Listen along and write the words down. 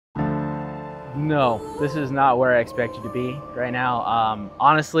No, this is not where I expect you to be right now.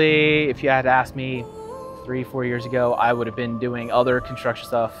 Honestly, if you had asked me 3, 4 years ago, I would have been doing other construction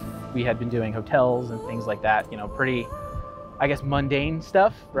stuff. We had been doing hotels and things like that, you know, pretty, I guess, mundane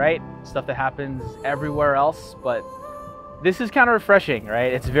stuff, right? Stuff that happens everywhere else, but this is kind of refreshing,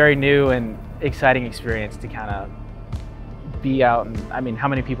 right? It's a very new and exciting experience to kind of be out. And I mean, how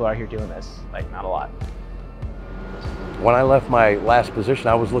many people are here doing this? Like, not a lot. When I left my last position,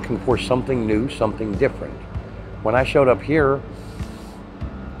 I was looking for something new, something different. When I showed up here,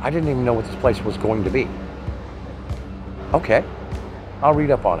 I didn't even know what this place was going to be. Okay, I'll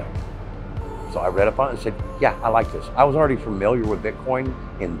read up on it. So I read up on it and said, yeah, I like this. I was already familiar with Bitcoin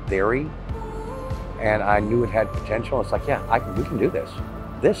in theory, and I knew it had potential. It's like, yeah, we can do this.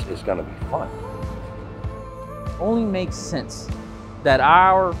 This is gonna be fun. Only makes sense that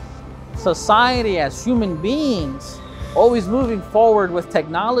our society as human beings, always moving forward with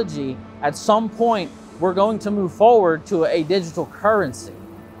technology, at some point we're going to move forward to a digital currency.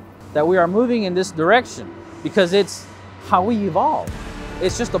 That we are moving in this direction because it's how we evolve.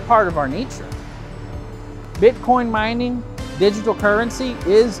 It's just a part of our nature. Bitcoin mining, digital currency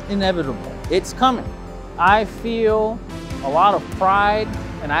is inevitable. It's coming. I feel a lot of pride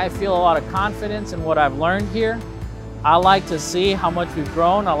and I feel a lot of confidence in what I've learned here. I like to see how much we've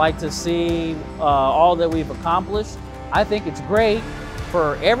grown. I like to see all that we've accomplished. I think it's great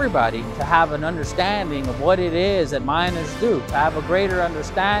for everybody to have an understanding of what it is that miners do, to have a greater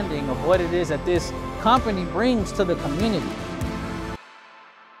understanding of what it is that this company brings to the community.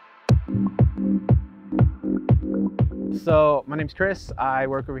 So my name's Chris. I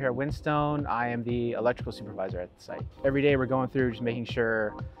work over here at Windstone. I am the electrical supervisor at the site. Every day we're going through just making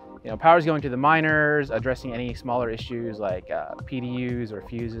sure, you know, power's going to the miners, addressing any smaller issues like PDUs or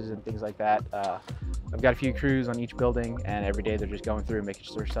fuses and things like that. I've got a few crews on each building, and every day they're just going through and making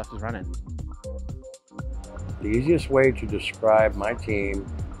sure stuff is running. The easiest way to describe my team,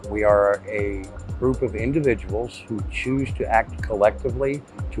 we are a group of individuals who choose to act collectively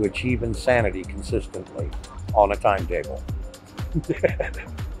to achieve insanity consistently on a timetable.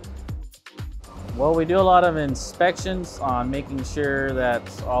 Well, we do a lot of inspections on making sure that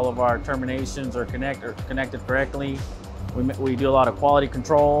all of our terminations are connected correctly. We do a lot of quality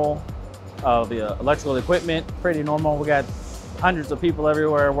control of the electrical equipment. Pretty normal. We got hundreds of people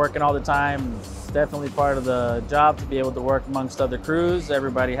everywhere working all the time. It's definitely part of the job to be able to work amongst other crews.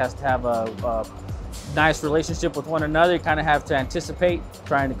 Everybody has to have a nice relationship with one another. You kind of have to anticipate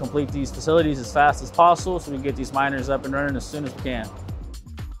trying to complete these facilities as fast as possible so we can get these miners up and running as soon as we can.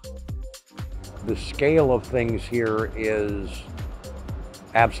 The scale of things here is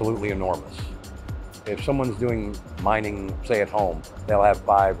absolutely enormous. If someone's doing mining, say at home, they'll have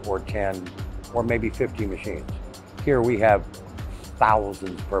 5 or 10 or maybe 50 machines. Here we have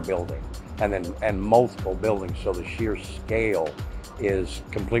thousands per building and multiple buildings, so the sheer scale is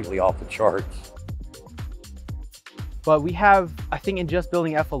completely off the charts. But we have, I think in just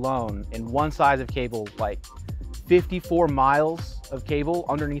building F alone, in one size of cable, like 54 miles of cable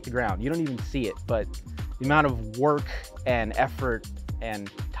underneath the ground. You don't even see it, but the amount of work and effort and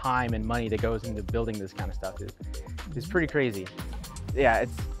time and money that goes into building this kind of stuff is pretty crazy. Yeah,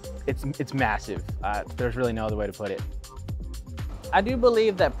 it's massive. There's really no other way to put it. I do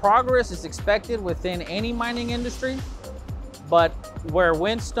believe that progress is expected within any mining industry, but where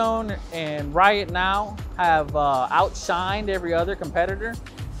Windstone and Riot now have outshined every other competitor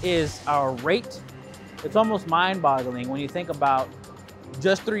is our rate. It's almost mind-boggling when you think about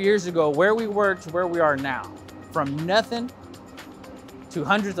just 3 years ago where we were to where we are now. From nothing to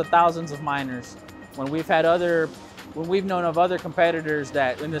hundreds of thousands of miners, when we've known of other competitors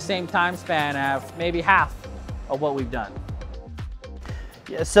that in the same time span have maybe half of what we've done.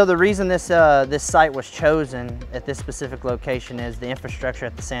 Yeah, so the reason this site was chosen at this specific location is the infrastructure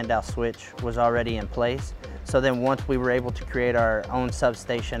at the Sandow switch was already in place. So then once we were able to create our own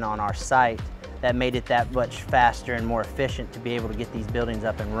substation on our site, that made it that much faster and more efficient to be able to get these buildings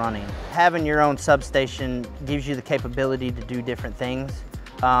up and running. Having your own substation gives you the capability to do different things,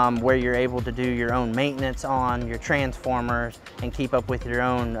 where you're able to do your own maintenance on your transformers and keep up with your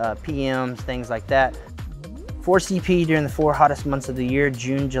own PMs, things like that. For CP during the 4 hottest months of the year,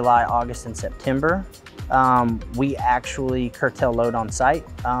 June, July, August, and September, we actually curtail load on site.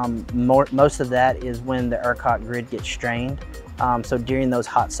 Most of that is when the Ercot grid gets strained. So during those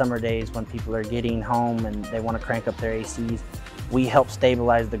hot summer days when people are getting home and they want to crank up their ACs, we help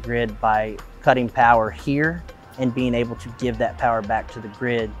stabilize the grid by cutting power here and being able to give that power back to the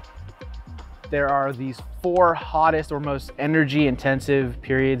grid. There are these 4 hottest or most energy intensive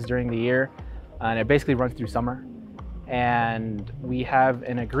periods during the year, and it basically runs through summer. and we have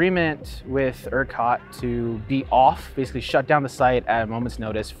an agreement with Ercot to be off, basically shut down the site at a moment's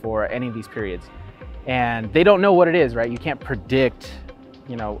notice for any of these periods. And they don't know what it is, right? You can't predict,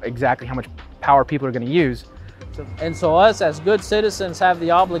 you know, exactly how much power people are going to use. And so us as good citizens have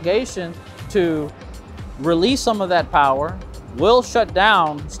the obligation to release some of that power. We'll shut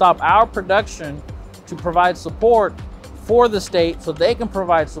down, stop our production to provide support for the state so they can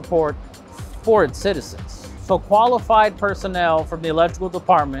provide support for its citizens. So qualified personnel from the electrical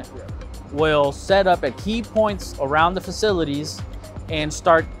department will set up at key points around the facilities and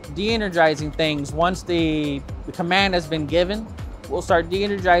start de-energizing things. Once the command has been given, we'll start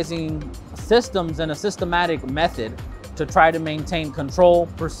de-energizing systems in a systematic method to try to maintain control,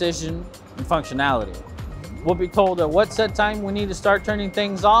 precision, and functionality. We'll be told at what set time we need to start turning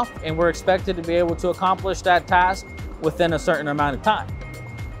things off, and we're expected to be able to accomplish that task within a certain amount of time.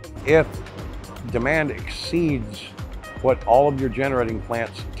 If demand exceeds what all of your generating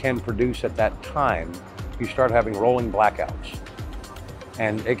plants can produce at that time, you start having rolling blackouts,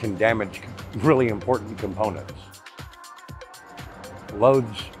 and it can damage really important components.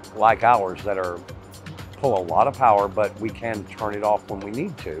 Loads like ours that pull a lot of power, but we can turn it off when we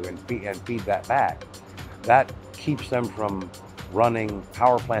need to and feed that back. That keeps them from running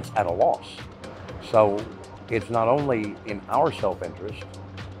power plants at a loss. So it's not only in our self-interest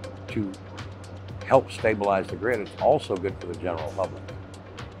to help stabilize the grid, it's also good for the general public.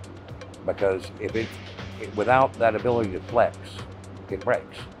 Because without that ability to flex, it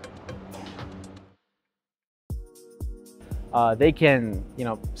breaks. They can, you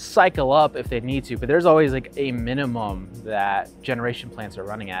know, cycle up if they need to, but there's always like a minimum that generation plants are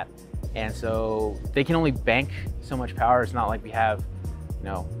running at. And so they can only bank so much power. It's not like we have, you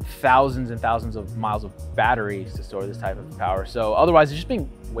know, thousands and thousands of miles of batteries to store this type of power. So otherwise it's just being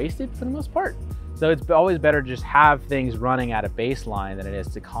wasted for the most part. So it's always better to just have things running at a baseline than it is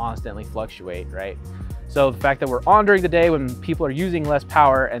to constantly fluctuate, right? So the fact that we're on during the day when people are using less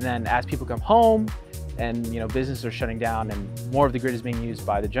power, and then as people come home and, you know, businesses are shutting down and more of the grid is being used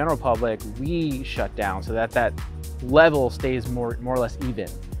by the general public, we shut down so that that level stays more or less even,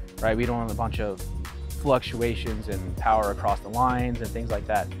 right? We don't want a bunch of fluctuations in power across the lines and things like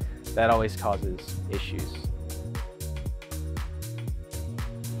that. That always causes issues.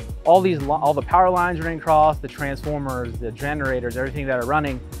 All the power lines running across, the transformers, the generators, everything that are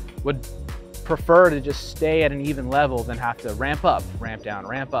running would prefer to just stay at an even level than have to ramp up, ramp down,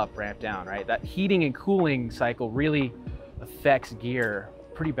 ramp up, ramp down, right? That heating and cooling cycle really affects gear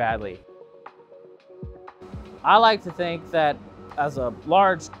pretty badly. I like to think that as a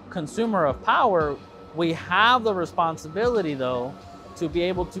large consumer of power, we have the responsibility though to be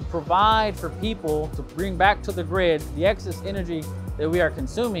able to provide for people to bring back to the grid the excess energy that we are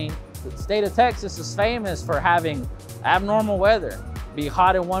consuming. The state of Texas is famous for having abnormal weather. Be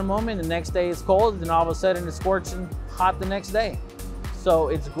hot in one moment, the next day it's cold, and then all of a sudden it's scorching hot the next day. So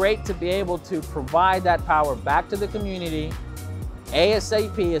it's great to be able to provide that power back to the community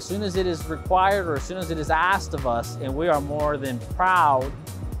ASAP, as soon as it is required or as soon as it is asked of us, and we are more than proud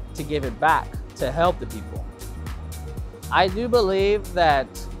to give it back to help the people. I do believe that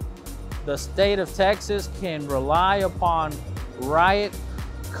the state of Texas can rely upon Riot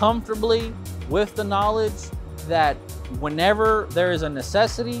comfortably with the knowledge that whenever there is a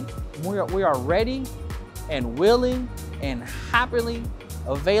necessity, we are ready and willing and happily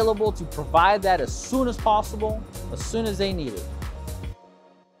available to provide that as soon as possible, as soon as they need it.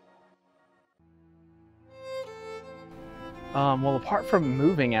 Well, apart from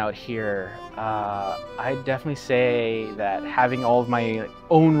moving out here, I'd definitely say that having all of my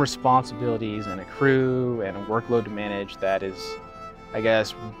own responsibilities and a crew and a workload to manage that is, I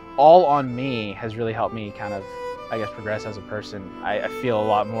guess, all on me has really helped me kind of, I guess, progress as a person. I feel a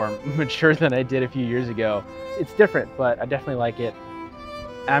lot more mature than I did a few years ago. It's different, but I definitely like it.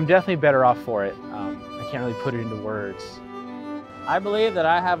 And I'm definitely better off for it. I can't really put it into words. I believe that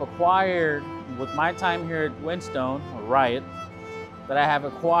I have acquired, with my time here at Windstone, or Riot, that I have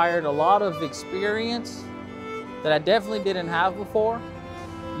acquired a lot of experience that I definitely didn't have before.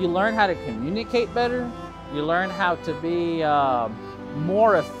 You learn how to communicate better. You learn how to be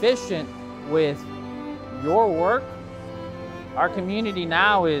more efficient with your work. Our community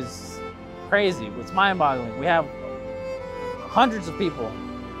now is crazy. It's mind-boggling. We have hundreds of people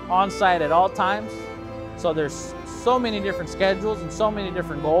on site at all times. So there's so many different schedules and so many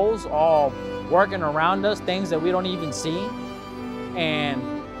different goals all working around us, things that we don't even see. And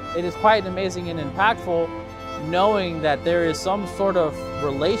it is quite amazing and impactful knowing that there is some sort of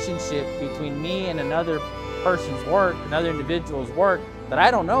relationship between me and another person's work, another individual's work that I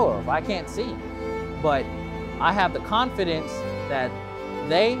don't know of, I can't see. But I have the confidence that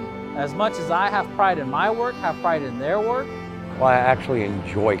they, as much as I have pride in my work, have pride in their work. Well, I actually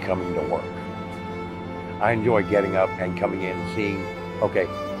enjoy coming to work. I enjoy getting up and coming in and seeing, okay,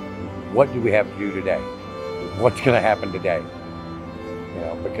 what do we have to do today? What's going to happen today? You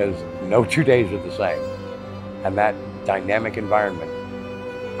know, because no 2 days are the same. And that dynamic environment,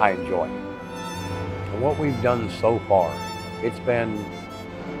 I enjoy. And what we've done so far, it's been,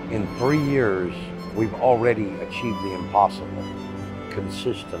 in 3 years, we've already achieved the impossible,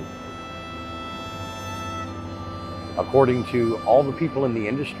 consistent. According to all the people in the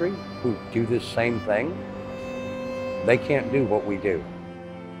industry who do this same thing, they can't do what we do.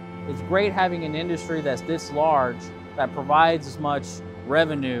 It's great having an industry that's this large, that provides as much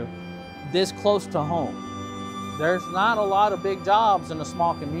revenue this close to home. There's not a lot of big jobs in a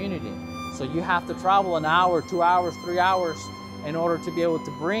small community. So you have to travel an hour, 2 hours, 3 hours in order to be able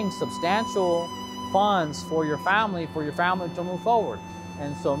to bring substantial funds for your family to move forward.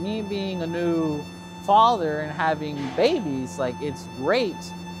 And so me being a new father and having babies, like, it's great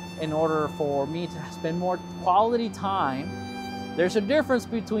in order for me to spend more quality time. There's a difference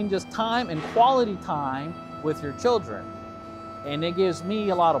between just time and quality time with your children. And it gives me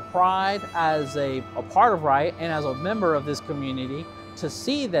a lot of pride as a part of Riot and as a member of this community to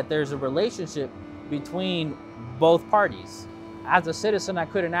see that there's a relationship between both parties. As a citizen, I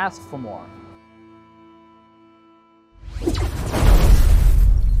couldn't ask for more.